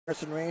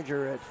Harrison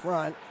Ranger at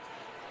front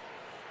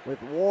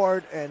with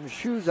Ward and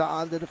Souza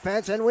on the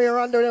defense, and we are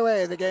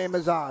underway. The game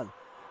is on.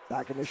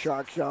 Back in the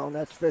Shark zone.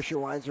 That's Fisher,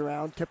 winds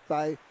around, tipped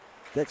by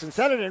Dixon.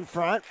 Set it in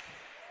front.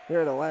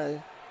 Cleared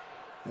away.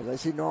 As I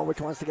see Norwich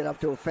wants to get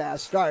up to a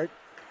fast start.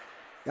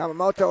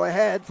 Yamamoto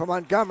ahead for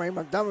Montgomery.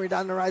 Montgomery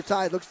down the right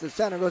side, looks to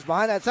center, goes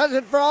behind that, sends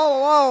it for all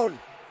alone.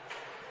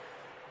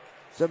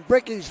 Some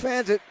Brickies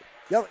fans it.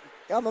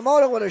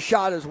 Yamamoto with a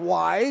shot is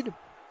wide.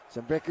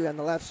 Some Bricky on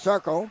the left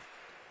circle.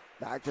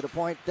 Back to the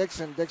point,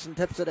 Dixon. Dixon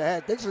tips it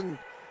ahead. Dixon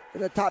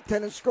in the top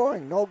 10 in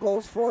scoring. No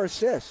goals, 4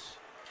 assists.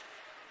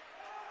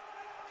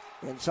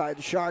 Inside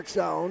the Shark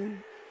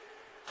zone,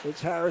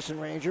 it's Harrison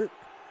Ranger.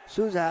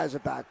 Souza has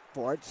it back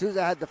for it.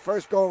 Souza had the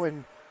first goal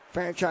in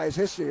franchise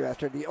history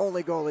after the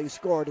only goal he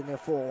scored in their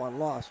 4-1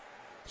 loss.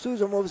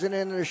 Souza moves it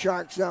into the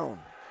Shark zone.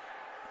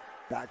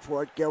 Back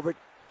for it, Gilbert.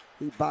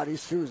 He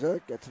bodies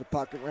Souza, gets the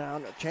puck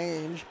around, a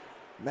change.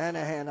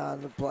 Manahan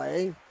on the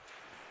play.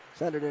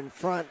 Centered in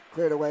front,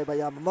 cleared away by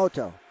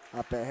Yamamoto.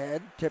 Up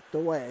ahead, tipped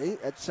away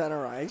at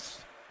center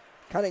ice.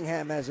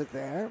 Cunningham has it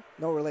there.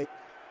 No relate.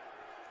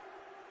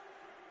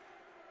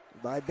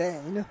 By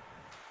Bain.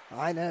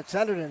 Behind that,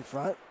 centered in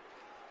front.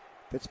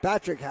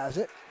 Fitzpatrick has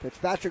it.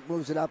 Fitzpatrick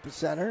moves it up to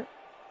center.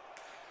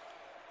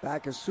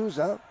 Back is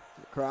Souza.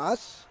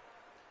 Across.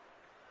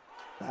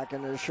 Back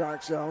into the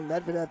Shark zone.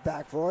 Medvedev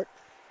back for it.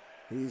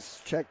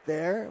 He's checked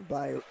there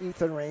by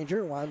Ethan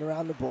Ranger. Wound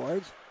around the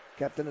boards.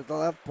 Kept in at the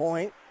left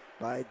point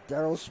by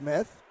Daryl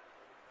Smith.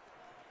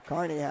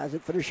 Carney has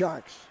it for the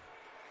Sharks.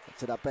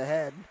 Gets it up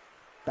ahead.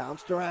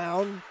 Bounced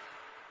around.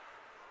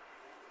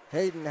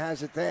 Hayden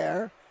has it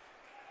there.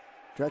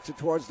 Directs it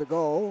towards the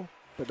goal.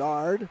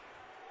 Bedard.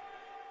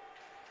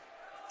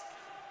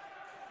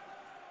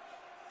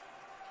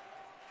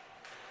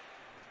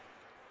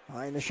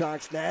 Behind the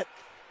Sharks net.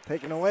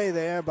 Taken away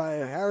there by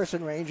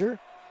Harrison Ranger.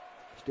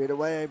 Steered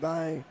away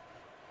by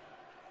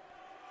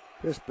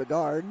Chris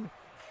Bedard.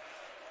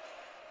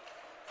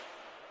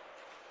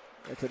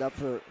 Gets it up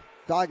for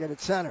Doggett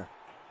at center.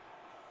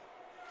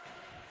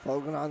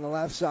 Fogan on the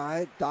left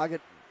side.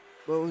 Doggett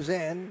moves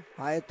in.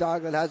 Hyatt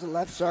Doggett has a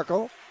left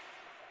circle.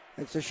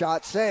 It's a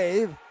shot,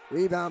 save.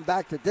 Rebound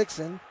back to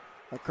Dixon.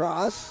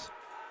 Across.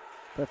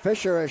 For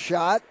Fisher, a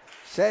shot.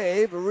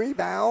 Save. A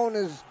rebound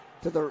is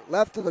to the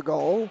left of the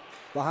goal.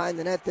 Behind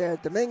the net there.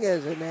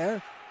 Dominguez in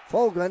there.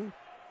 Fogan.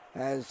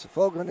 As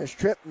Fogan is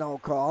tripped, no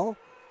call.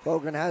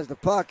 Fogan has the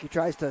puck. He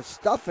tries to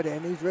stuff it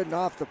in. He's ridden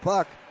off the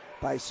puck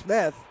by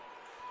Smith.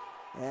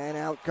 And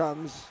out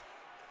comes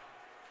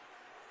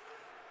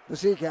the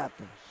Sea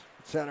Captains.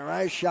 Center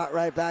ice, shot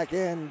right back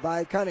in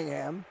by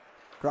Cunningham.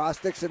 Cross,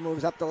 Dixon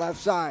moves up the left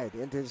side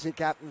into the Sea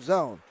Captain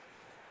zone.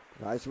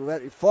 Tries to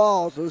let it,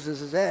 falls,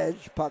 loses his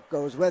edge. Puck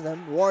goes with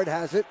him. Ward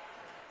has it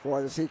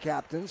for the Sea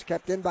Captains.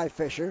 Kept in by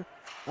Fisher.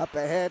 Up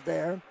ahead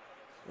there,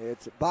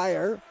 it's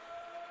Byer.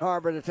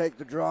 Harbor to take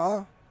the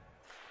draw.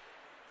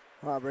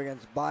 Harbor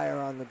against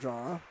Byer on the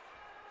draw.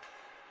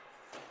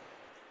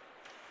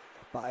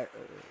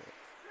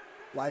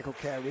 Weichel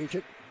can't reach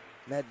it.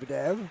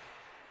 Medvedev.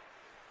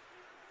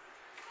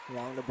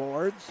 Along the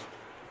boards.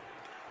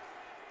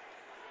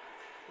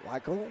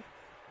 Weichel.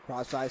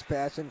 Cross-ice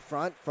pass in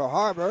front for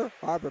Harbor.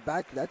 Harbor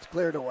back. That's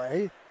cleared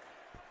away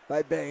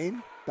by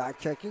Bain. Back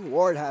checking.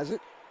 Ward has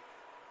it.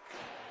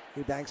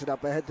 He banks it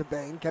up ahead to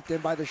Bain. Kept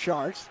in by the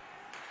Sharks.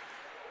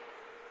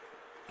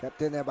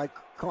 Kept in there by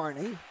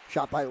Carney.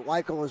 Shot by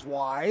Weichel is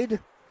wide.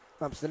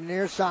 Comes to the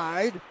near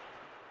side.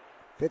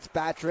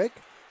 Fitzpatrick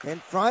in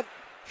front.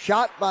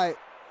 Shot by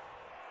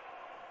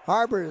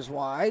Harbor is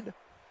wide.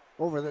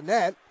 Over the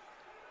net.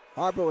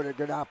 Harbor with a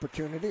good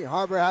opportunity.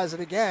 Harbor has it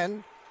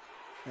again.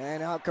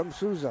 And out comes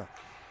Souza.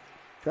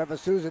 Trevor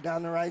Souza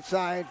down the right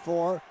side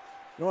for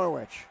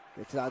Norwich.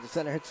 Gets it out to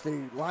center. Hits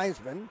the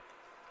linesman.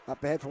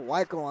 Up ahead for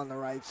Weichel on the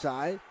right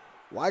side.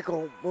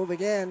 Weichel moving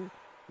in.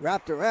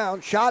 Wrapped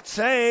around, shot,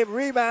 save,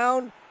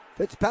 rebound.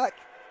 Fitzpatrick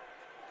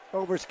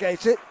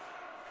overskates it,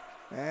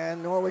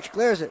 and Norwich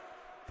clears it.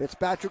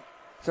 Fitzpatrick,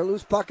 it's a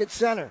loose puck at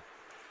center.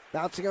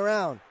 Bouncing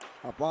around,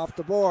 up off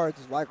the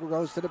boards. Weichel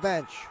goes to the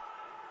bench.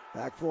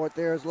 Back for it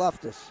there is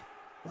Loftus.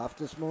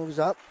 Loftus moves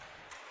up.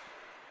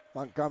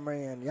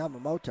 Montgomery and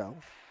Yamamoto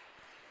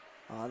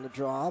on the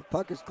draw.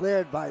 Puck is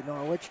cleared by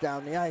Norwich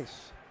down the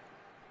ice.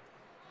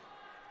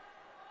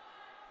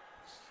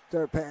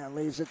 Sturpan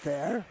leaves it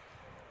there.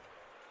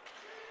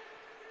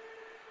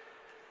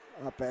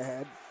 Up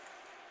ahead.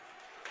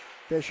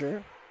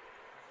 Fisher.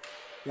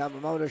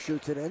 Yamamoto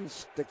shoots it in.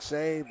 Stick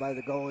save by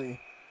the goalie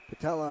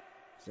Patella.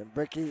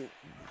 Zembricki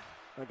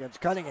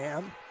against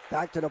Cunningham.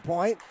 Back to the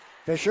point.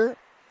 Fisher.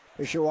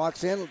 Fisher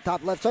walks in.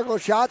 Top left circle.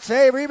 Shot.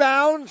 Save.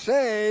 Rebound.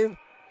 Save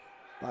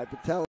by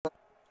Patella.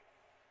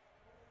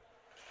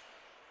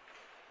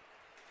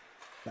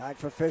 Back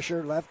for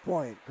Fisher. Left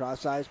point.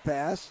 Cross-ice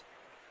pass.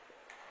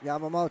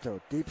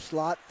 Yamamoto. Deep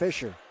slot.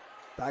 Fisher.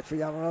 Back for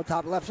Yamamoto.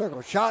 Top left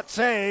circle. Shot.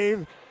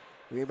 Save.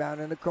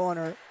 Rebound in the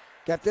corner.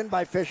 Kept in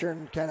by Fisher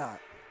and cannot.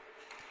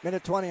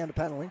 Minute 20 on the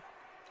penalty.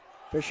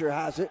 Fisher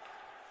has it.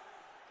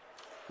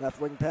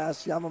 Left wing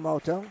pass,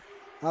 Yamamoto.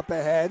 Up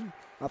ahead.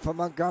 Up for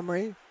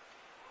Montgomery.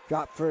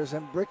 Drop for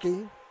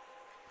Zembricki.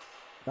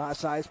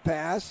 Cross-ice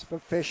pass for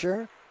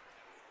Fisher.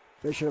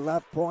 Fisher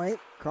left point.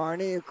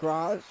 Carney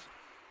across.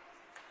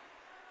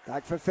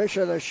 Back for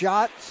Fisher. The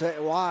shot.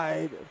 Set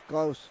wide.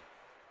 Close.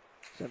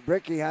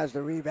 Zembricki has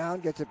the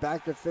rebound. Gets it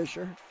back to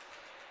Fisher.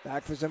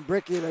 Back for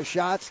Zembricki. The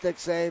shot. Stick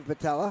save.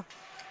 Patella.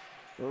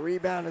 The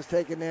rebound is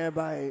taken there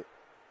by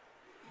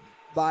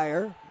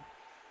Byer.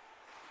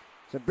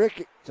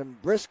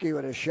 Zembricki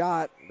with a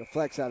shot.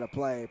 Deflects out of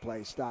play.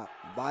 Play stop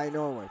by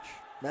Norwich.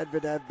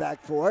 Medvedev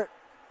back for it.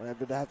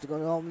 Medvedev has to go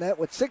to home net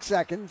with 6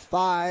 seconds.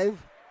 5.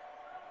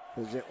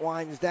 As it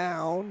winds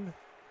down.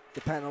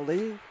 The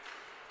penalty.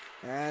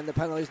 And the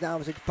penalties now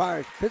is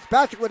expired.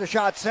 Fitzpatrick with a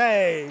shot.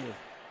 Save.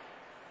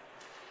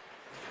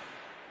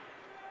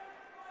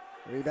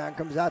 Rebound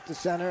comes out to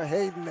center.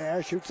 Hayden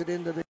there. Shoots it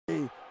into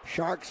the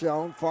Shark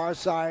zone. Far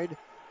side.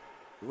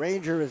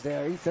 Ranger is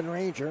there. Ethan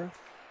Ranger.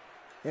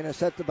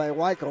 Intercepted by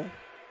Weichel.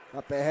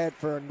 Up ahead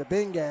for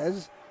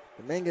Dominguez.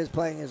 Dominguez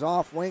playing his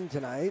off wing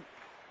tonight.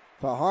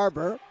 For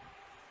Harbor.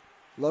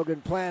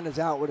 Logan Plant is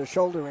out with a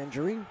shoulder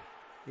injury.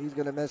 He's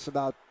going to miss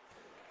about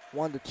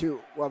 2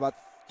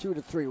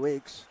 to 3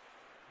 weeks.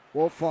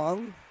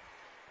 Wolfong.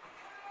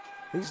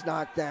 He's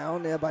knocked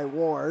down there by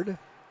Ward.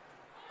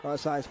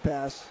 Cross-ice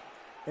pass.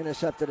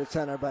 Intercepted at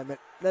center by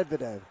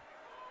Medvedev.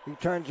 He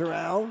turns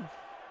around.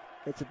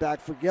 Gets it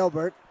back for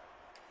Gilbert.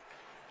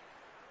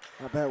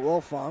 Up at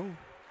Wolfong.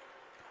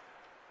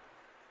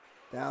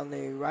 Down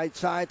the right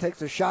side.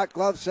 Takes a shot.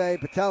 Glove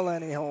save. Patella,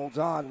 and he holds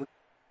on.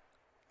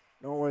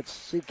 Norwich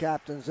Sea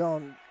Captain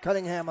zone.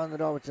 Cunningham on the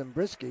Norwich and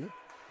Brisky.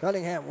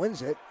 Cunningham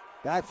wins it.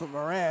 Back from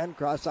Moran.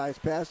 Cross-ice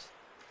pass.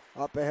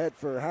 Up ahead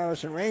for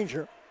Harrison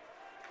Ranger.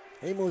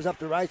 He moves up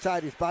the right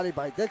side. He's bodied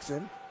by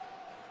Dixon.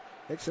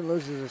 Dixon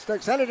loses his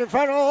stick. Centered in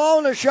front.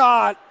 Alone a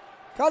shot.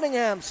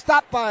 Cunningham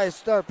stopped by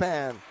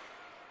Sturpan.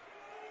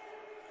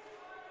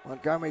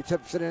 Montgomery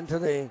tips it into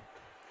the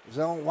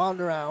zone.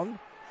 Wound around.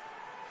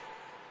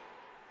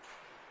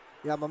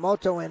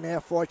 Yamamoto in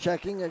there for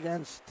checking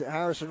against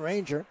Harrison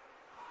Ranger.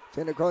 It's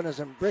in the corner.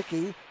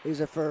 Zembricki. He's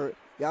it for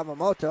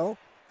Yamamoto.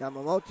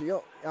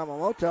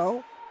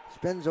 Yamamoto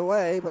spins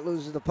away but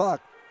loses the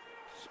puck.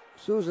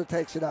 Souza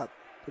takes it up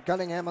to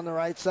Cunningham on the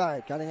right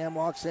side. Cunningham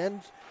walks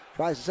in,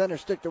 tries to center,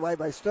 sticked away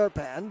by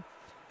Sturpan.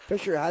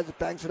 Fisher has it,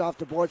 banks it off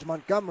the boards.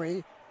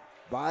 Montgomery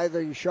by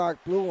the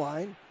Shark blue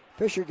line.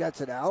 Fisher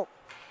gets it out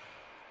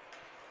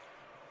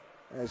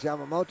as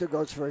Yamamoto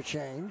goes for a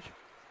change.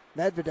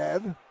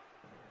 Medvedev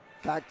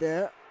back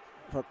there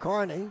for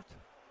Carney.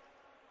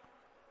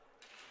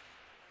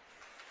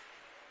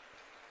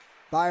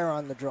 Byer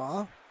on the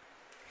draw.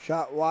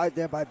 Shot wide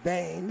there by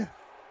Bain.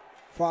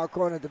 Far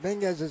corner,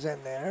 Dominguez is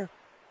in there.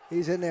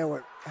 He's in there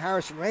with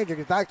Harrison Ranger.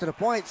 Gets back to the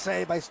point.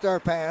 Saved by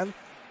Sturpan.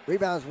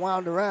 Rebounds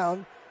wound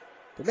around.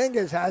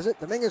 Dominguez has it.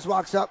 Dominguez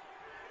walks up.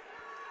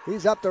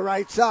 He's up the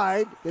right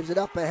side. Gives it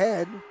up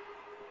ahead.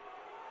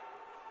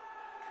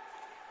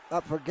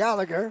 Up for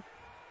Gallagher.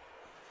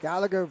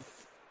 Gallagher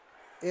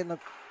in the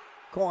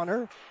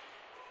corner.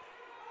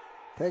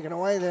 Taken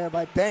away there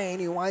by Bain.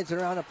 He winds it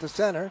around up the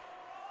center.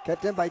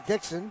 Kept in by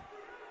Dixon.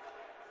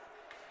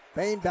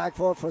 Bain back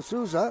forward for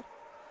Souza.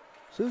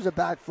 Souza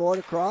back forward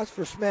across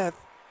for Smith.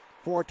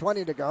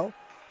 4:20 to go.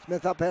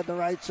 Smith up ahead the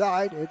right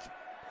side. It's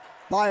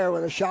Byer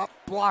with a shot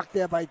blocked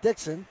there by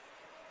Dixon.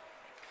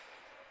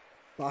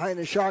 Behind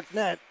the Shark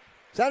net.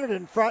 Centered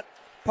in front.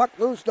 Puck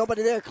loose.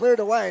 Nobody there. Cleared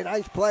away.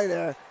 Nice play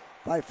there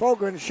by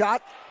Fogren.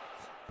 Shot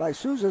by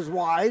Souza's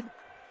wide.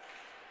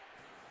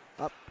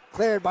 Up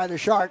cleared by the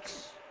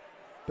Sharks.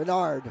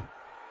 Bernard.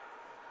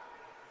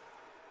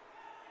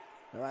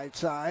 The right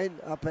side.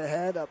 Up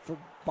ahead. Up for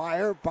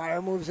Byer.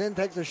 Byer moves in.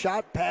 Takes a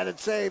shot. Padded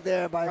save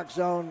there by Shark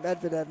zone.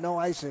 Medvedev. No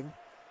icing.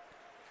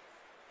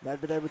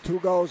 Medvedev with 2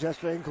 goals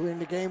yesterday, including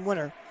the game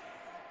winner.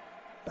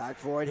 Back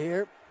for it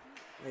here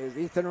is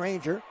Ethan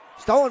Ranger.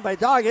 Stolen by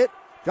Doggett.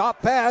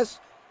 Drop pass.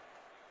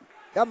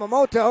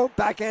 Yamamoto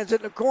backhands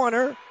it in the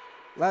corner.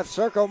 Left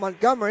circle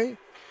Montgomery.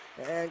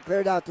 And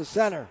cleared out to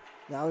center.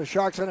 Now the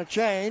Sharks on a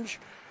change.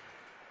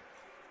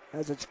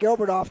 As it's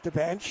Gilbert off the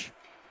bench.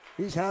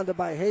 He's hounded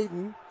by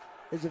Hayden.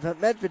 Is it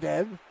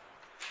Medvedev?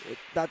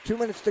 About 2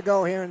 minutes to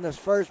go here in this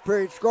first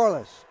period,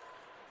 scoreless.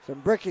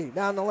 Zembricki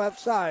down the left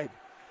side.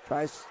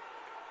 Tries.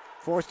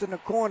 Forced in the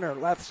corner,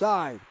 left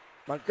side.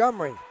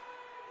 Montgomery.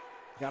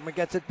 Montgomery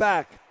gets it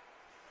back.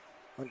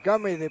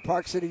 Montgomery, the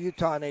Park City,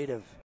 Utah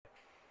native,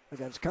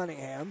 against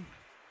Cunningham.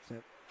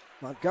 So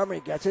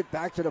Montgomery gets it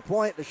back to the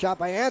point. The shot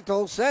by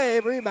Antle.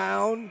 Save,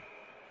 rebound.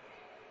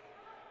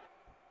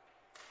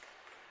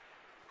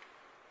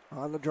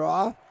 On the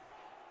draw.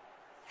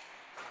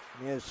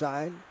 Near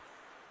side.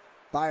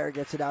 Byer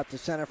gets it out to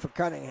center for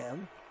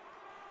Cunningham.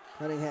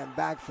 Cunningham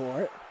back for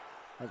it.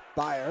 That's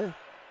Byer.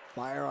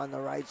 Byer on the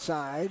right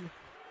side.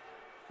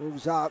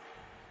 Moves up.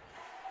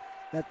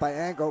 Net by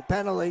Angle.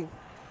 Penalty.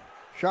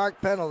 Shark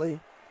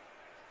penalty.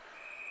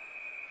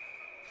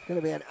 It's going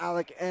to be an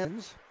Alec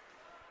Ends.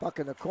 Puck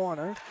in the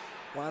corner.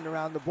 Wound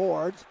around the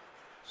boards.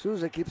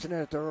 Souza keeps it in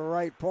at the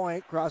right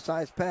point.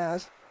 Cross-ice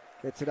pass.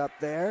 Gets it up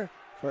there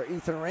for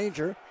Ethan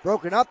Ranger.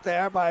 Broken up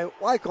there by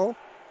Weichel.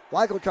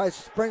 Weichel tries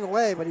to spring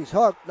away, but he's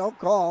hooked. No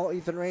call.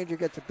 Ethan Ranger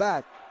gets it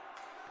back.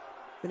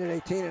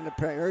 Minute 18 in the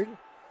period.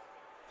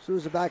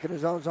 Souza back in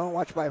his own zone,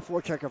 watched by a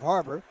forecheck of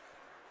Harbor.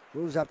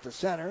 Moves up to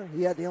center.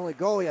 He had the only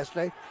goal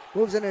yesterday.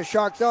 Moves into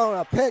Shark zone.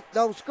 A pick,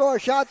 no score.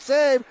 Shot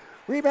save.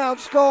 Rebound,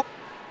 score.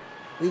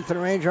 Ethan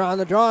Ranger on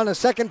the draw, and the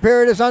second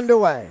period is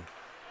underway.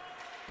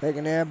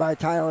 Taken there by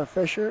Tyler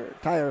Fisher.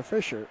 Tyler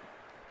Fisher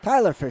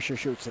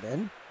shoots it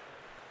in.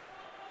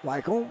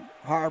 Weichel,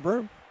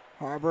 Harbor.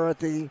 Harbor at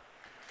the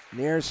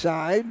near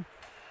side.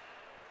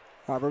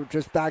 Harbor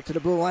just back to the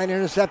blue line.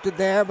 Intercepted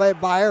there by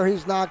Byer.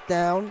 He's knocked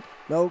down.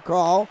 No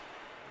call.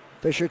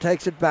 Fisher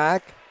takes it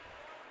back.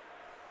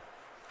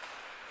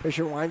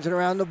 Fisher winds it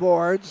around the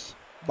boards.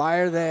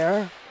 Byer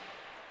there.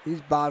 He's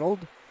bottled.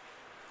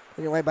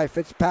 Taken away by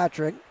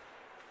Fitzpatrick.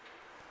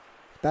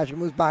 Fitzpatrick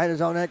moves behind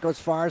his own net, goes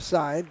far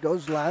side,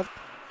 goes left.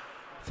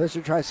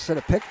 Fisher tries to set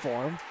a pick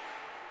for him.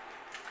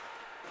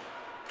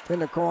 In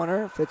the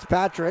corner,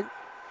 Fitzpatrick.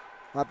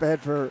 Up ahead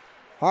for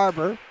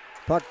Harbor.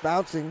 Puck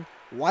bouncing.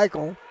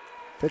 Weichel.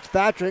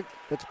 Fitzpatrick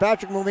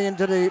moving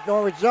into the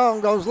Norwich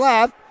zone, goes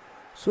left.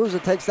 Souza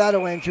takes that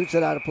away and shoots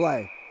it out of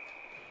play.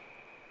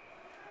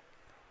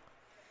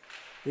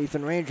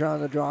 Ethan Ranger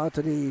on the draw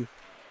to the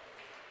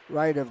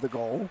right of the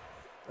goal,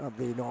 of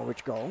the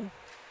Norwich goal.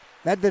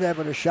 Medvedev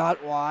with a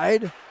shot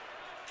wide.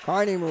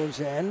 Carney moves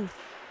in.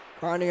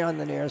 Carney on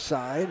the near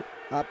side.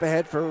 Up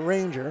ahead for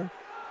Ranger.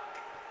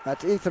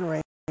 That's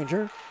Ethan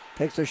Ranger.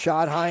 Takes a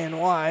shot high and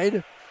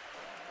wide.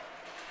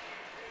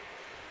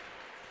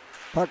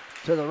 Puck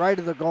to the right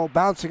of the goal,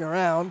 bouncing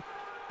around.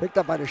 Picked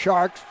up by the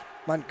Sharks.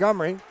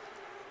 Montgomery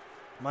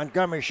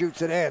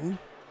shoots it in.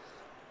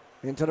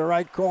 Into the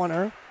right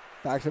corner.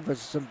 Back to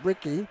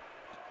Zimbricki.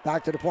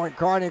 Back to the point.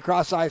 Carney,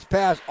 cross-ice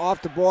pass.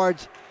 Off the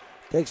boards.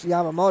 Takes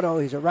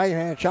Yamamoto. He's a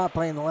right-hand shot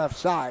playing the left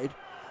side.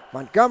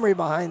 Montgomery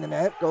behind the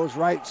net. Goes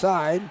right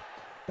side.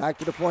 Back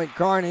to the point.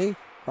 Carney.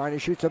 Carney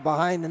shoots it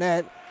behind the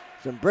net.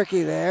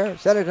 Zimbricki there.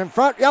 Set it in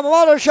front.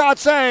 Yamamoto shot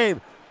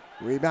save.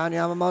 Rebound.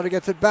 Yamamoto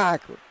gets it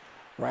back.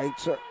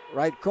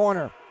 Right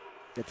corner.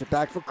 Gets it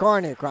back for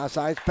Carney.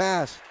 Cross-ice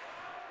pass.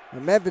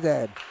 And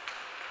Medvedev.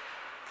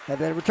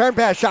 Medvedev return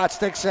pass. Shot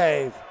stick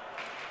save.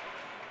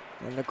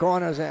 In the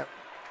corners,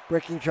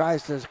 Bricky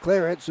tries to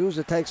clear it.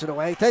 Souza takes it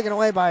away. Taken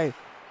away by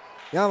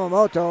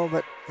Yamamoto,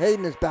 but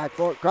Hayden is back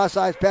for it.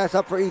 Cross-ice pass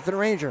up for Ethan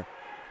Ranger.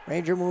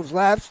 Ranger moves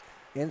left.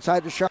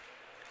 Inside the shot.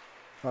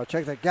 Oh,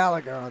 check that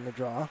Gallagher on the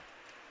draw.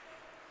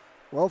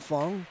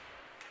 Fung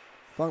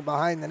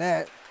behind the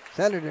net.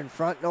 Centered in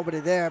front.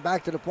 Nobody there.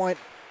 Back to the point.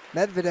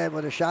 Medvedev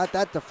with a shot.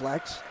 That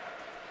deflects.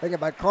 Taken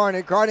by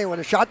Carney. Carney with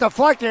a shot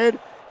deflected.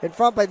 In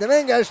front by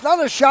Dominguez.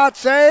 Another shot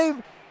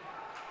save.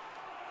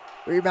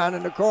 Rebound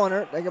in the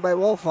corner. Taken by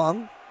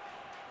Wolfung.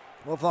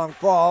 Wolfung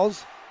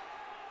falls.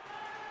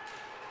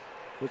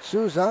 With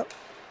Souza.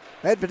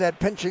 Medvedev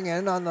pinching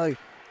in on the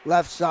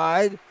left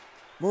side.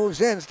 Moves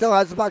in. Still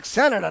has the puck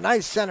centered. A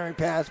nice centering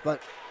pass,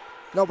 but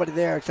nobody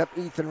there except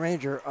Ethan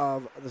Ranger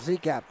of the Sea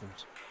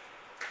Captains.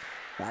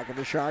 Back in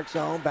the Shark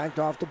zone. Banked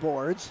off the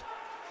boards.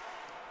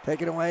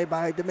 Taken away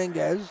by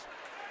Dominguez.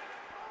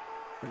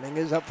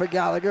 Dominguez up for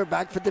Gallagher.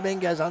 Back for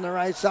Dominguez on the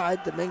right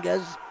side.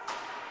 Dominguez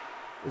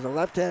is a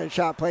left-handed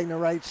shot playing the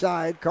right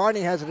side.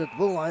 Carney has it at the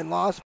blue line.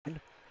 Lost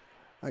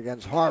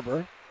against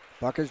Harbor.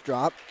 Puck is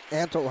dropped.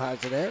 Antle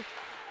has it there.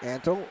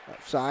 Antle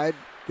side.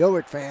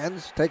 Gilbert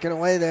fans. Taken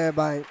away there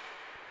by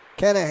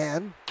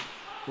Kenahan.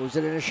 Moves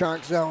it in the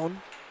Shark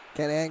zone.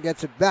 Kenahan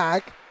gets it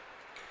back.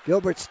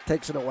 Gilbert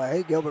takes it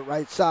away. Gilbert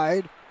right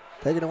side.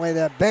 Taken away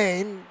there.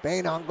 Bain.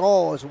 Bain on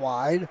goal is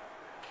wide.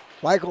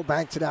 Weichel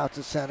banks it out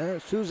to center.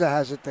 Souza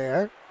has it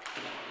there.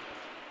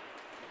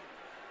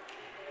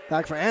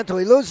 Back for Antle.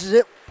 He loses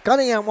it.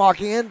 Cunningham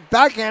walking in.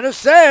 Backhander.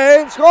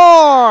 Save.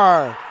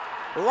 Score.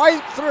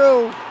 Right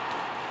through.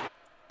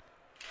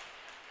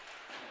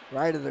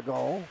 Right of the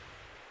goal.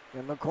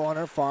 In the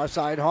corner. Far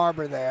side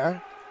Harbor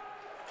there.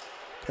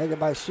 Taken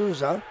by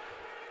Souza.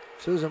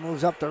 Souza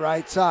moves up the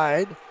right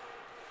side.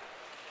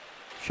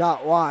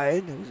 Shot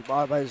wide. He's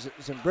barred by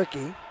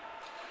Zimbricki.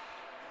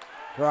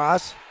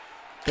 Cross.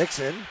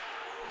 Dixon.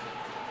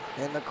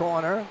 In the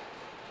corner.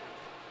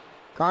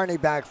 Carney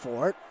back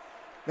for it.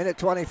 Minute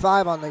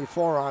 25 on the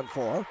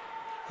 4-on-4.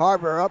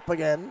 Harbor up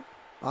again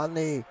on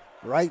the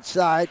right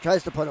side.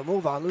 Tries to put a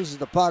move on. Loses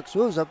the puck.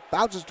 Souza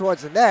bounces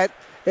towards the net.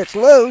 It's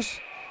loose.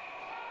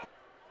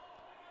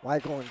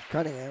 Weichel and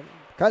Cunningham.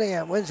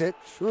 Cunningham wins it.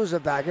 Souza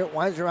back it.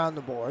 Winds around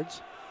the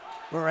boards.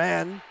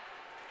 Moran.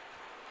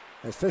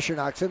 As Fisher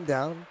knocks him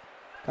down.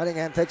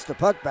 Cunningham takes the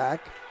puck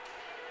back.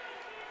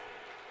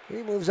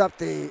 He moves up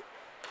the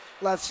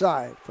left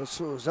side for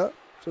Souza.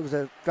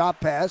 Souza drop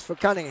pass for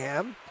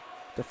Cunningham.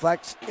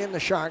 Deflects in the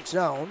Shark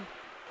zone.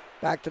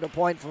 Back to the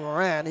point for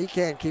Moran. He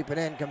can't keep it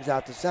in. Comes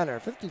out to center.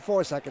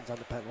 54 seconds on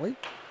the penalty.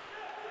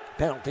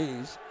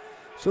 Penalties.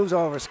 Souza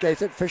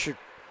overskates it. Fisher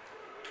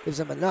gives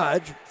him a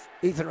nudge.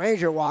 Ethan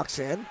Ranger walks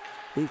in.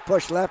 He's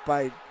pushed left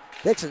by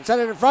Dixon.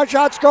 Sent it in front.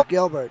 Shot. Score.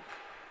 Gilbert.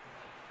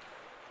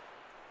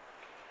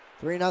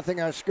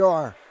 3-0 our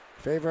score.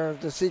 favor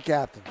of the Sea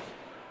Captains.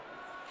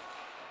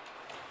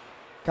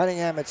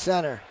 Cunningham at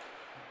center.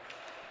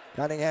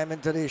 Cunningham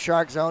into the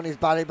Shark zone. He's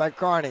bodied by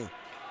Carney.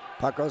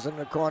 Puck goes in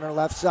the corner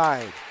left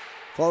side.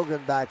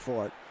 Fogan back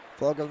for it.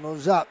 Fogan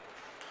moves up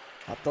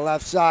the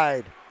left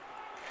side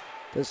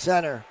to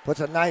center. Puts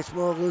a nice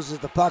move, loses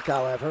the puck,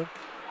 however.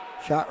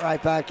 Shot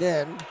right back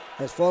in.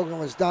 As Fogan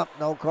was dumped,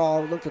 no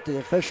call. Looked at the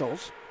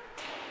officials.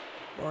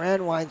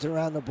 Moran winds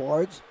around the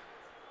boards.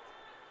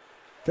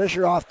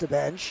 Fisher off the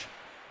bench.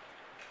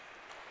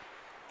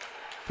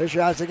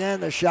 Fisher has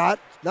again the shot.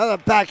 Another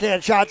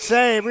backhand shot,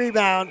 save,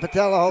 rebound.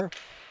 Patello.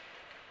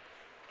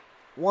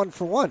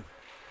 1-for-1.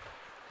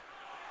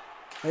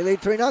 They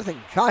lead 3-0.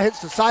 Shot hits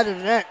the side of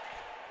the net.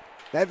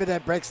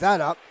 Medvedev breaks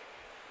that up.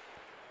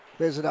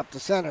 Clears it up to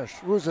center.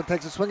 Souza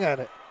takes a swing at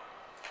it.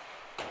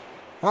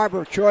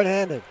 Harbor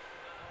short-handed.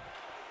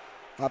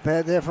 Up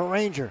ahead there for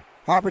Ranger.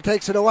 Harbor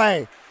takes it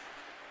away.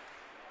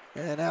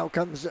 And now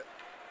comes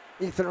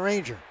Ethan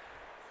Ranger.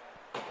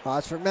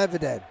 Pass for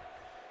Medvedev.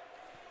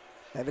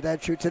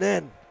 Medvedev shoots it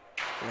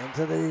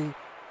into the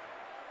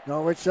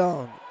Norwich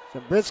zone.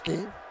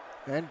 Zabriskie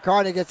and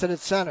Carney gets it at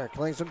center,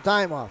 killing some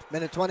time off.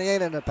 Minute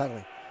 28 in the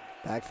penalty.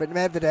 Back for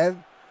Medvedev,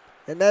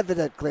 and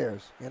Medvedev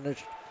clears. In the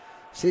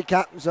Sea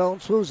Captain zone,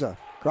 Souza.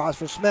 Cross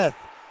for Smith.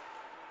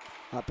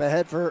 Up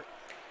ahead for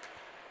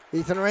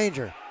Ethan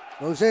Ranger.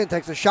 Moves in,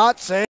 takes a shot,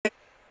 save.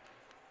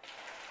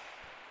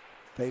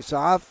 Face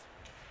off.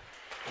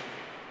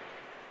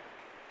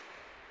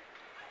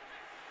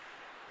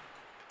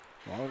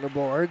 Along the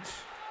boards.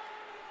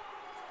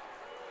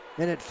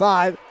 Minute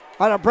 5.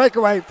 On a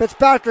breakaway.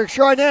 Fitzpatrick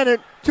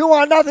short-handed.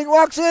 2-0.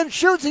 Walks in.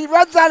 Shoots. He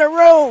runs out of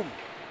room.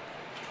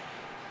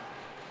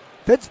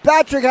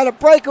 Fitzpatrick had a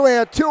breakaway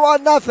at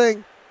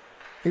 2-0.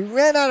 He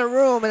ran out of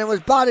room and it was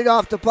bodied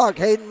off the puck.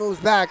 Hayden moves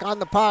back on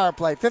the power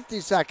play. 50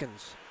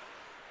 seconds.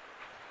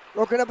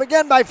 Broken up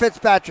again by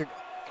Fitzpatrick.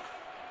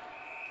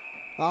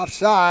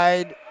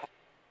 Offside.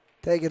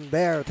 Tegan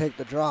Bear take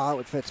the draw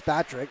with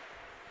Fitzpatrick.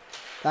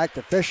 Back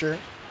to Fisher.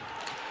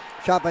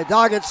 Shot by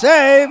Doggett,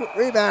 save,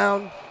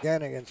 rebound.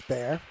 Again against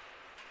Bear.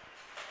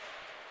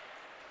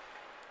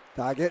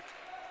 Doggett,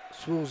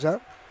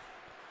 Souza.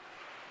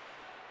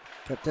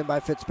 Kept in by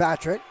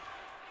Fitzpatrick.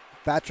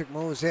 Patrick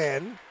moves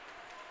in.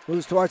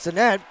 Moves towards the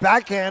net,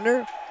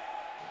 backhander.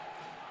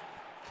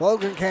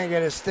 Fogan can't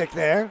get his stick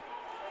there.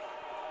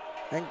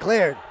 And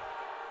cleared.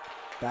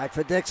 Back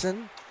for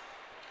Dixon.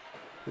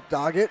 With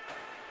Doggett.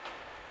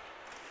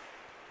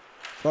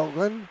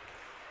 Fogan.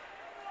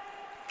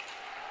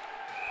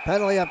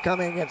 Penalty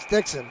upcoming against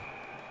Dixon.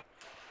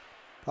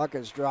 Puck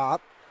is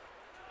dropped.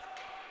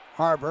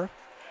 Harbor.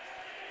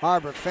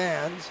 Harbor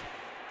fans.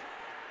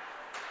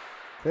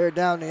 Cleared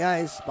down the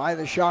ice by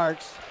the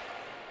Sharks.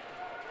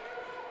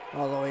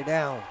 All the way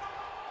down.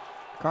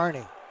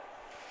 Carney.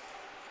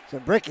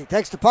 Zabriskie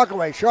takes the puck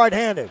away,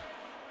 short-handed.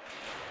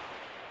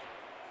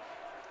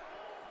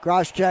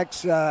 Cross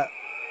checks, and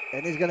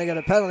he's going to get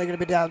a penalty. Going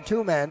to be down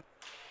 2 men.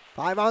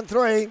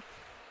 5-on-3.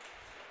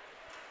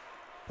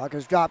 Puck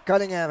is dropped.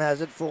 Cunningham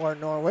has it for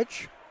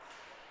Norwich.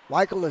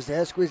 Weichel is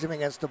there, squeeze him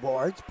against the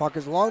boards. Puck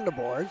is along the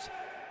boards.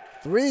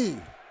 3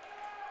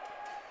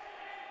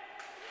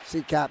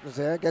 Sea Captains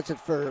there. Gets it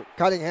for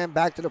Cunningham.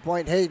 Back to the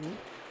point. Hayden.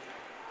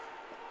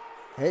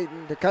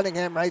 Hayden to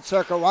Cunningham. Right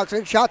circle. Walks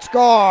in. Shot.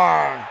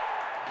 Score.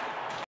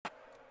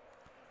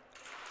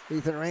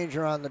 Ethan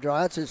Ranger on the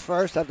draw. That's his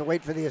first. Have to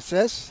wait for the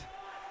assist.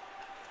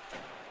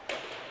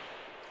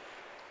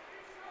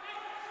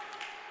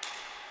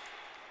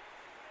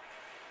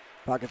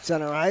 Puck at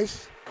center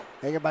ice.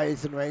 Taken by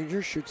Ethan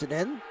Ranger. Shoots it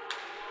in.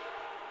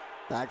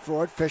 Back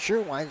forward.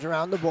 Fisher winds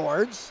around the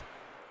boards.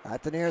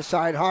 At the near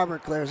side, Harbor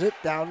clears it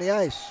down the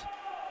ice.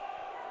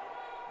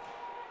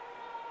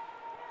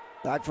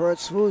 Back for it,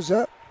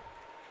 Souza.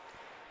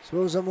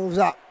 Souza moves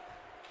up.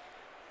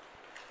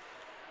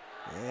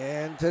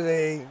 Into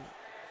the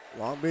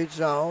Long Beach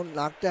zone.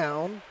 Knocked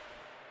down.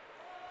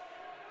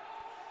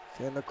 It's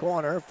in the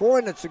corner.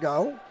 4 minutes to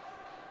go.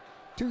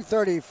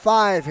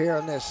 2:35 here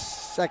in this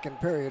second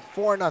period.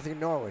 4-0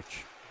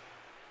 Norwich.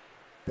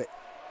 But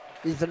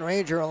Ethan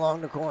Ranger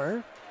along the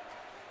corner.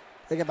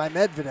 Taken by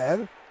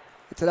Medvedev.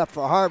 Gets it up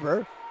for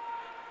Harbor.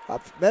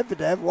 Up for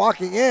Medvedev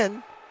walking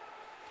in.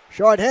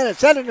 Short-handed.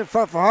 Set it in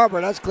front for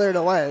Harbor. That's cleared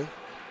away.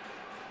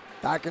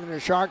 Back into the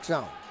Shark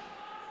zone.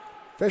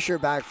 Fisher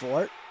back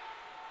for it.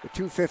 With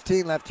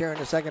 2:15 left here in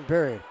the second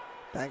period.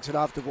 Banks it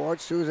off the board.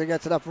 Souza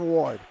gets it up for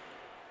Ward.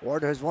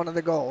 Ward has one of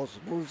the goals.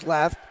 Moves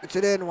left. Gets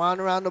it in. Wound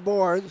around the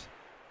boards.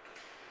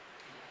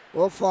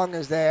 Wolfong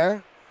is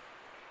there.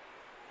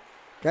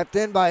 Kept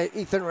in by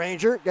Ethan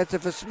Ranger. Gets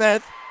it for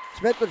Smith.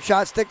 Smith with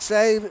shot, stick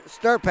save.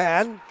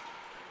 Sturpan.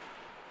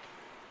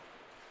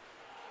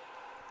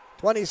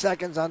 20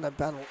 seconds on the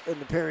penalty in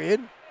the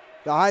period.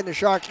 Behind the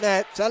Shark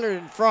net. Centered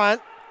in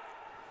front.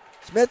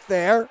 Smith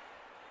there.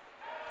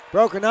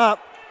 Broken up.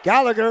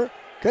 Gallagher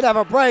could have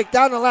a break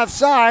down the left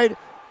side.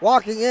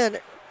 Walking in.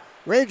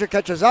 Ranger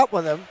catches up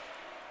with him.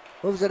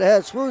 Moves it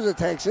ahead. Souza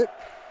takes it.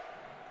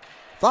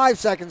 5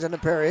 seconds in the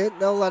period.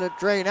 They'll let it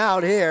drain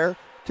out here.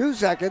 2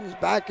 seconds.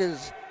 Back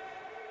is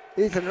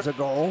Ethan has a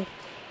goal.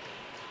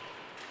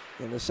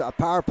 In the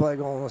power play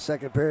goal in the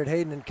second period.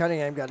 Hayden and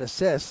Cunningham got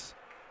assists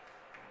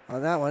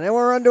on that one. And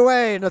we're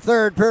underway in the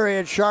third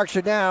period. Sharks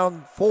are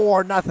down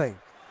 4-0.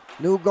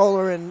 New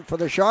goaler in for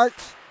the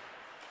Sharks.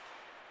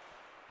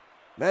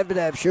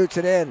 Medvedev shoots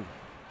it in.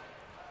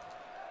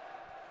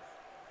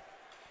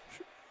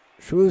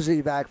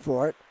 Souza back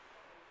for it.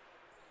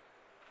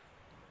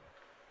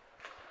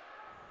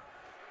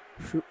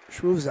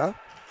 Souza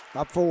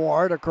up for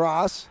Ward,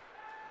 across.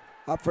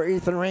 Up for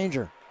Ethan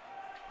Ranger.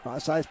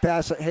 Cross-ice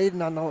pass at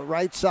Hayden on the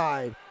right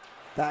side.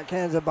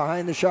 Backhands it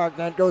behind the Shark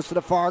net, goes to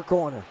the far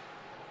corner.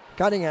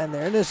 Cunningham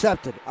there,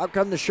 intercepted. Up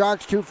come the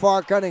Sharks, too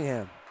far,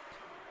 Cunningham.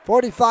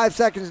 45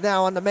 seconds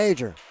now on the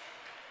major.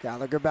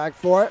 Gallagher back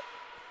for it.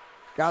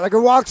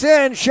 Gallagher walks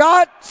in,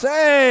 shot,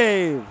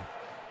 save!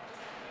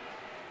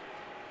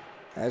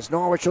 As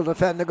Norwich will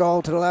defend the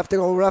goal to the left, they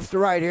go left to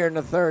right here in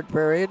the third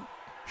period.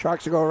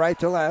 Sharks will go right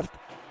to left.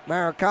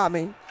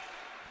 Murakami.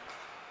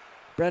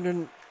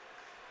 Brendan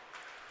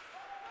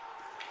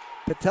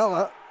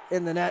Patella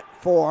in the net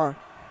for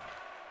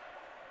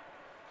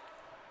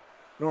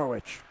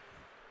Norwich.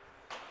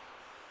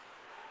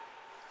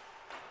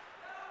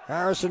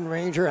 Harrison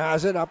Ranger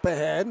has it up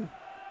ahead.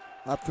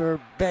 Up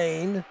for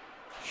Bain.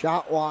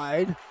 Shot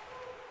wide.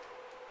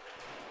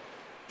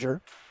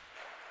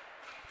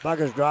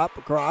 Buggers drop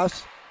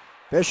across.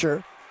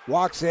 Fisher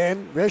walks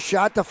in. Wrist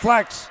shot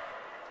deflects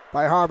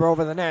by Harbour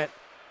over the net.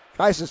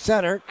 Tries to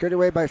center. Carried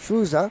away by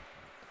Souza.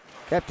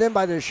 Kept in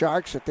by the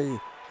Sharks at the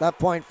left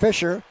point.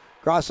 Fisher.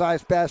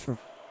 Cross-ice pass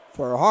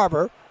for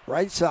Harbour.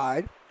 Right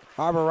side.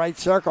 Harbour right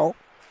circle.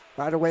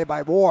 Right away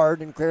by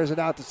Ward and clears it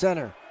out to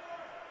center.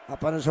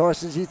 Up on his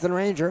horse is Ethan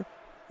Ranger.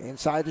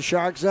 Inside the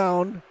Shark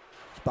zone.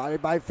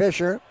 Spotted by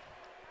Fisher.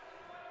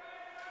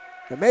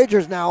 The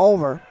major's now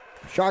over.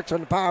 Sharks on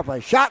the power play.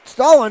 Shot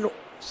stolen.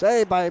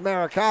 Saved by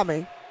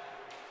Murakami.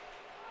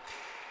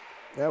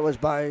 That was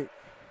by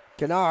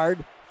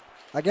Kennard.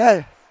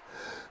 Again.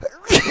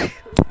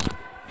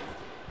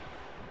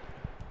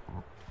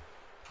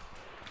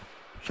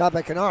 Shot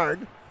by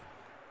Kennard.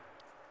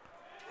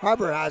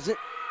 Harbour has it.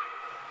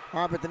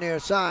 Harbour at the near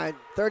side.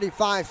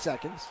 35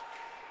 seconds.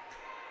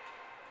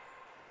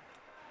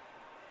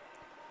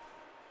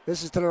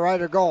 This is to the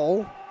right of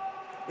goal.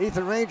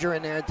 Ethan Ranger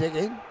in there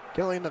digging.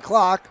 Killing the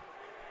clock.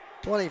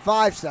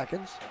 25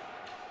 seconds.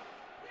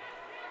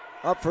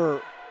 Up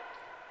for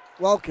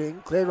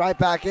Welking. Cleared right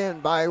back in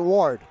by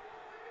Ward.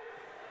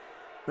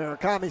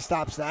 Murakami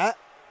stops that.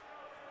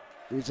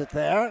 Leaves it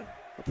there.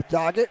 Up to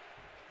Doggett.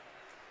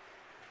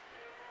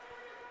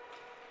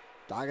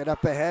 Doggett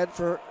up ahead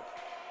for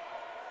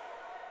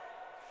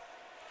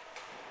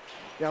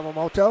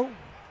Yamamoto.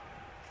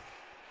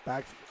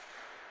 Back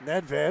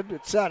Nedved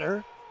at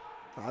center.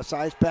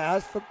 Outside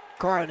pass for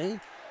Carney.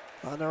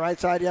 On the right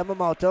side,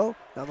 Yamamoto.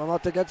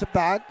 Yamamoto gets it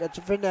back. Gets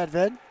it for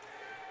Nedved.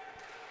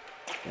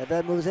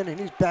 Nedved moves in and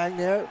he's banged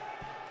there.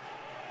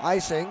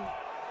 Icing.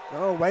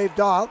 Oh, waved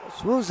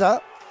off.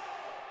 Souza.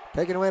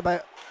 Taken away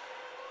by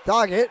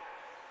Doggett.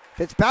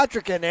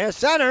 Fitzpatrick in there.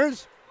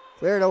 Centers.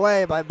 Cleared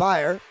away by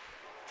Byer.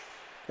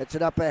 Gets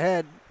it up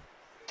ahead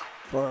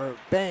for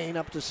Bain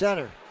up to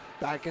center.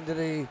 Back into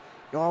the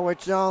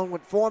Norwich zone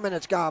with 4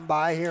 minutes gone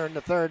by here in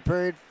the third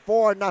period.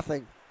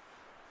 4-0.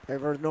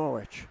 Favor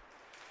Norwich.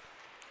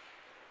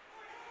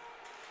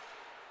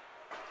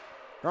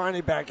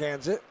 Carney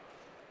backhands it.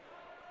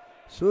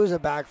 Souza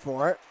back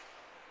for it.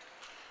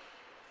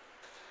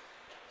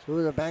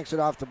 Souza banks it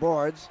off the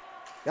boards.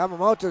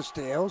 Yamamoto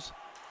steals.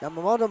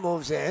 Yamamoto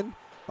moves in.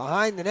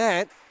 Behind the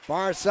net.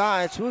 Far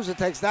side. Souza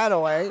takes that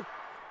away.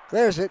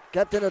 Clears it.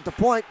 Kept in at the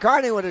point.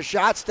 Carney with a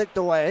shot. Sticked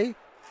away.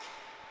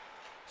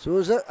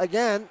 Souza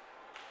again.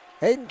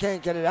 Hayden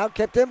can't get it out.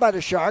 Kept in by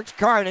the Sharks.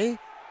 Carney.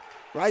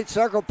 Right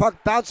circle.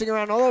 Puck bouncing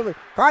around all over.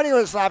 Carney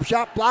with a slap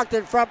shot. Blocked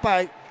in front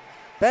by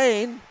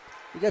Bain.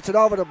 He gets it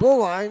over the blue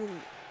line.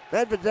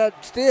 Medvedev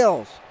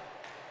steals.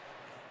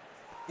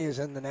 He is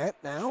in the net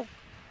now.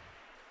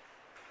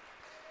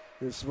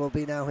 This will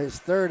be now his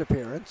third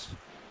appearance.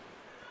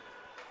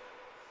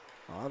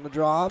 On the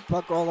draw.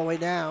 Puck all the way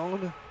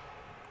down.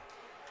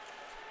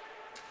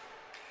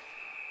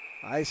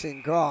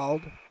 Icing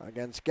called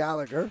against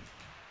Gallagher.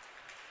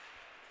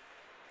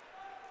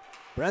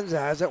 Brenza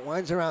has it,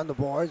 winds around the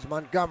boards.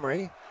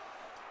 Montgomery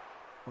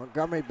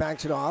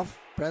banks it off.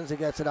 Brenza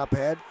gets it up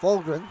ahead.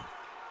 Fulgren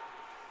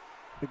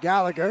to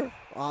Gallagher.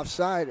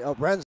 Offside. Oh,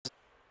 Brenza.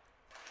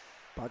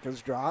 Puck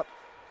is dropped.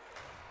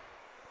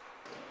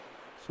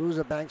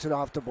 Souza banks it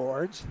off the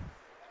boards.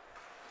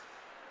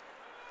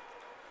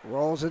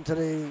 Rolls into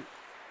the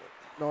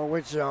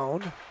Norwich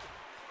zone.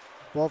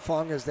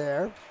 Wolfong is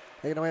there.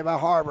 Taken away by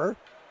Harbour.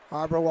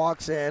 Harbour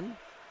walks in.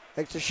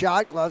 Takes a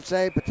shot. Glove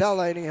save.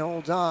 Patella, and he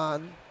holds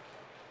on.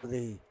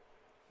 The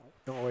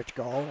Norwich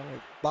goal.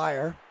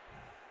 Byer.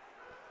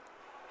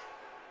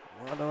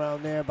 Run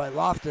around there by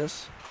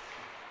Loftus.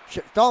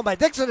 Stolen by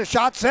Dixon. A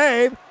shot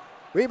save.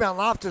 Rebound.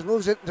 Loftus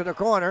moves it into the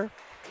corner.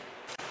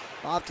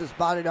 Loftus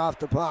bodied off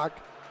the puck.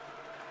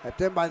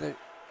 Kept in by the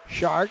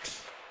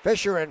Sharks.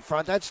 Fisher in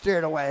front. That's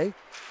steered away.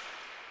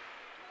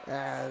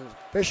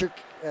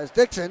 as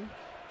Dixon.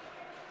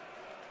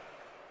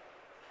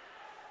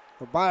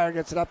 Byer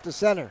gets it up to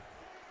center.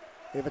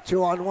 We have a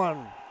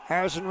 2-on-1.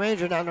 Harrison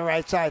Ranger down the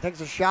right side. Takes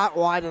a shot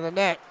wide of the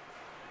net.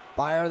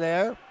 Byer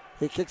there.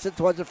 He kicks it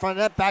towards the front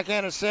net.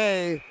 Backhander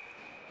save.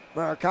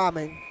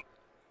 Murakami.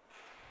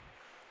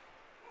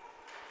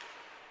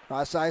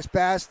 Cross ice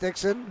pass.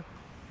 Dixon.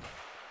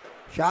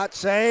 Shot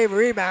save.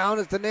 Rebound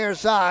at the near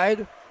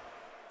side.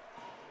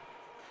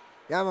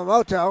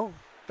 Yamamoto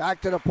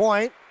back to the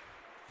point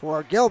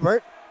for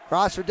Gilbert.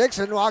 Cross for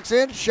Dixon. Walks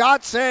in.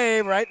 Shot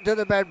save right into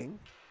the bed.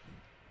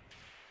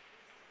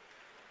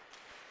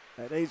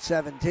 At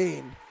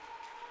 8:17.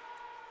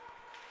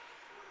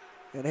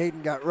 And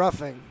Hayden got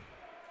roughing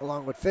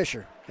along with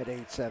Fisher at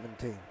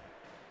 8:17.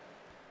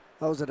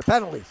 Those are the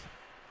penalties.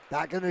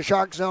 Back in the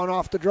Shark zone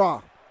off the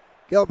draw.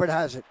 Gilbert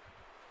has it.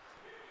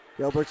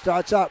 Gilbert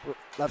starts up.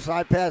 Left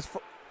side pass,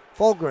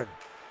 Fulgren.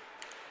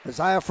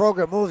 Isaiah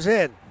Fulgren moves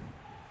in.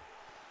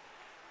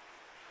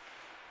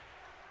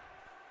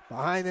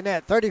 Behind the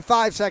net.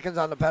 35 seconds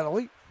on the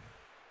penalty.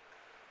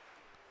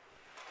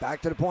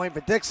 Back to the point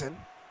for Dixon.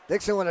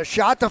 Dixon with a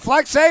shot.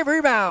 Deflect, save,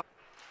 rebound.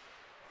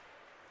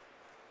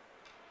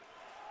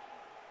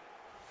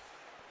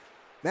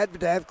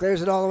 Medvedev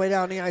clears it all the way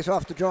down the ice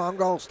off the draw.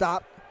 Goal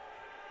stop.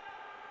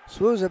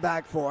 Souza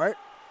back for it.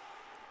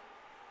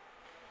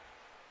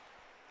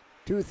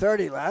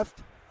 2:30 left.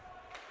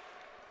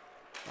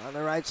 On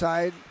the right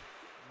side,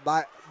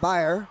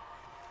 Byer.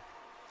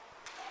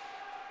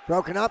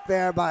 Broken up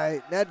there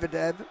by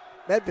Medvedev,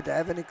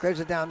 and he clears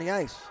it down the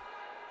ice.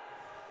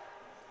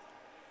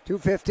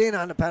 2:15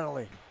 on the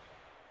penalty.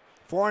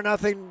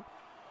 4-0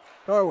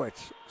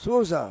 Norwich.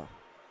 Souza.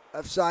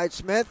 Left side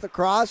Smith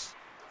across.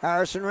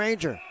 Harrison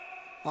Ranger.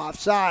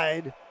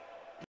 Offside.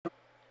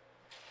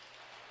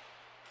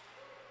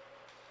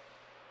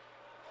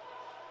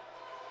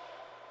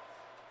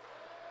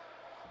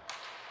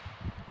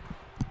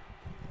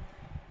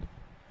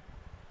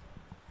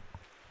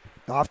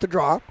 Off the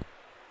draw.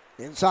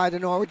 Inside the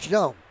Norwich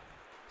zone.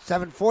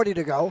 7:40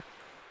 to go.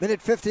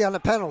 Minute 50 on the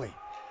penalty.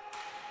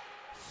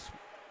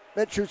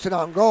 Smith shoots it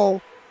on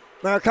goal.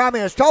 Murakami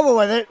has trouble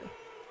with it.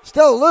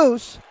 Still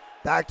loose.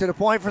 Back to the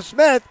point for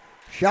Smith.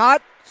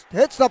 Shot.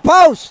 Hits the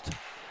post.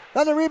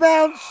 Then the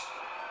rebounds.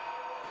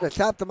 They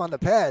tapped him on the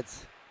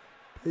pads.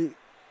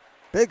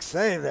 Big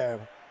save there.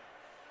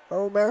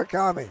 Oh,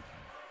 Murakami.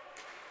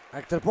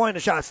 Back to the point. The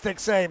shot. Stick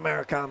save,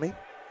 Murakami.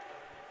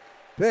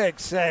 Big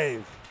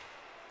save.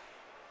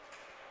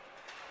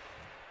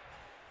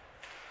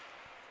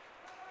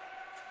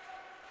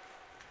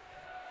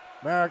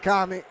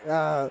 Murakami,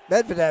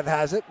 Medvedev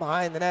has it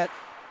behind the net.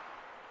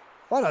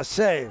 What a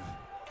save.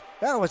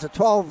 That was a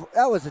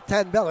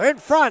 10-beller. In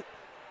front.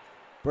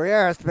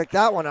 Briere has to pick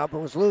that one up. It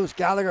was loose.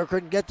 Gallagher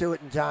couldn't get to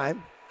it in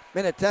time.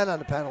 Minute 10 on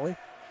the penalty.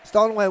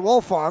 Stolen away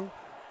Wolfong.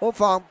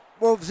 Wolfong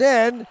moves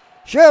in.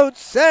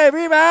 Shoots. Save.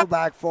 Rebound.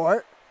 Back for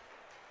it.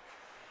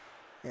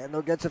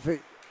 Handel gets it for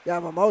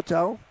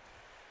Yamamoto.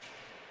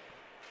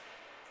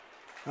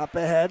 Up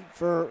ahead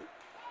for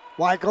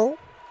Weichel.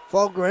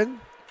 Fulgren.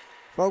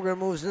 Fulgren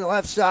moves to the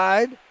left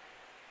side.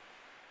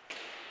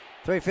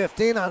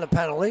 3:15 on the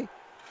penalty.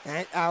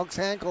 And Alex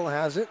Hankel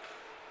has it.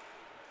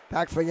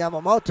 Back for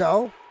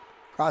Yamamoto.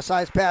 Cross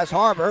ice pass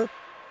Harbor.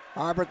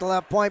 Harbor at the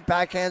left point.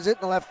 Backhands it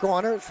in the left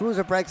corner.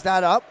 Souza breaks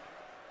that up.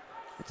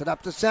 Gets it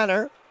up to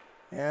center.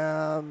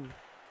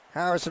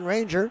 Harrison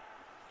Ranger.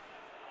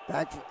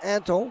 Back for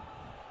Antle.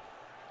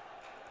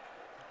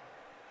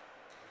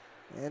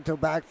 Antle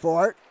back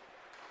for it.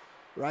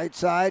 Right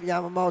side,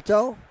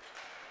 Yamamoto.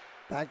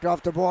 Backed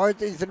off the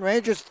boards. Ethan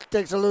Ranger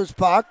takes a loose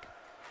puck.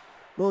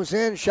 Moves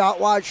in, shot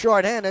wide,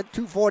 short-handed.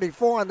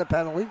 2:44 on the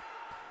penalty.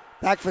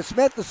 Back for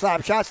Smith, the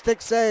slap shot,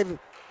 stick save,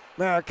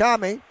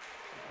 Murakami.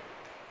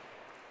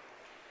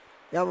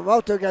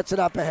 Yamamoto gets it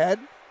up ahead.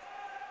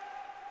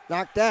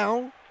 Knocked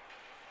down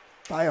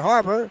by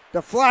Harbor.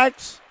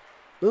 Deflects.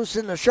 Loose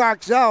in the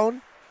Shark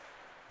zone.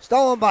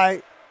 Stolen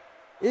by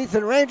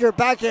Ethan Ranger.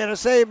 Backhand to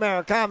save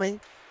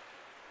Murakami.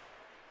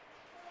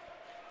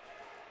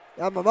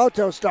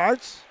 Yamamoto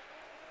starts.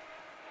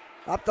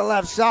 Up the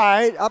left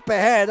side, up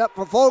ahead, up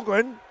for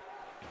Fulgren.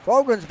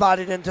 Fulgren's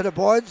bodied into the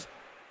boards.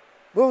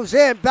 Moves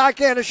in,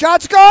 backhand, a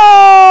shot,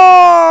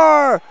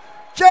 score!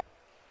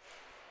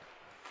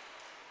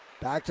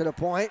 Back to the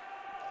point,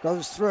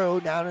 goes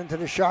through, down into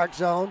the Shark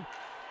zone.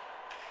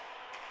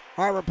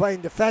 Harbor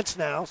playing defense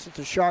now since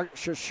the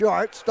Sharks are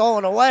short.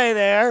 Stolen away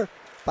there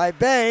by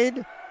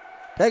Bade.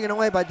 Taken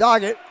away by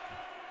Doggett.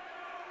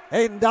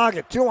 Hayden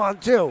Doggett,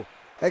 2-on-2.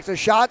 Takes a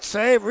shot,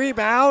 save,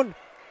 rebound.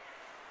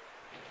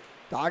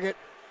 Doggett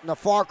in the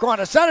far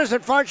corner. Centers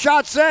in front.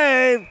 Shot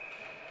save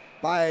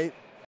by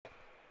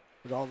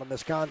with all the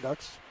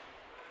misconducts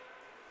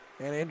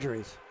and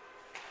injuries.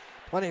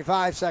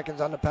 25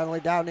 seconds on the penalty.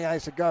 Down the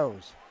ice it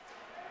goes.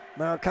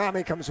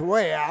 Murakami comes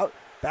way out.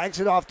 Banks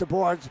it off the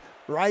boards.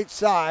 Right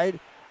side.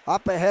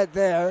 Up ahead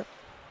there.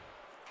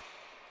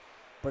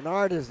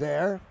 Bernard is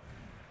there.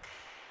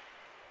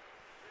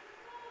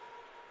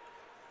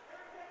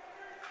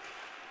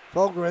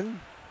 Fulgren.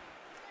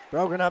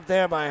 Broken up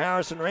there by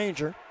Harrison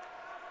Ranger.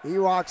 He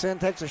walks in,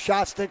 takes a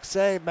shot stick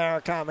save,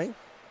 Murakami.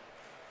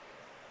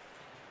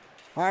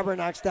 Harbor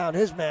knocks down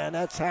his man.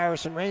 That's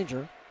Harrison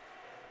Ranger.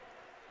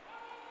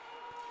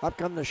 Up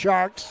come the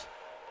Sharks.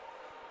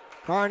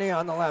 Carney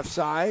on the left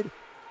side.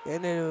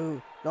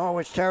 Into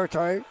Norwich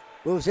territory.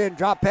 Moves in,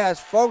 drop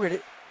pass,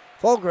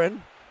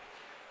 Fulgren.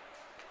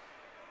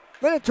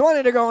 Minute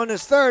 20 to go in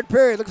this third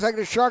period. Looks like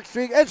the Sharks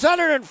streak. It's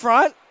Hunter in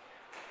front.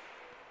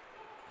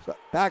 So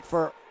back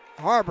for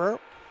Harbor,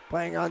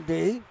 playing on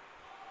D.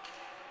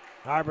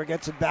 Harbor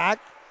gets it back.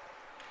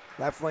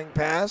 Left wing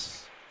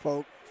pass.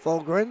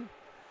 Fulgren.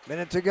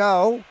 Minute to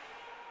go.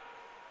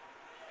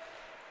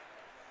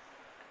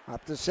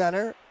 Up to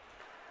center.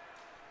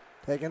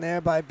 Taken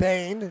there by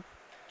Bain.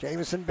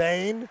 Jamison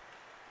Bain.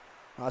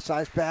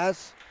 Outside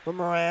pass from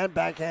Moran.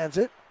 Backhands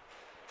it.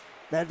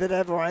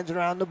 Medvedev winds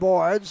around the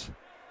boards.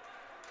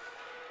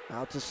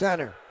 Out to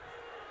center.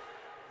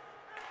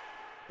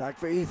 Back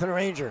for Ethan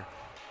Ranger.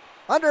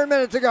 Under a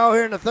minute to go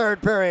here in the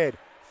third period.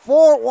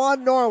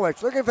 4-1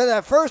 Norwich. Looking for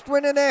that first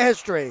win in their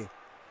history.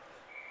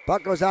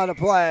 Puck goes out of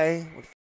play.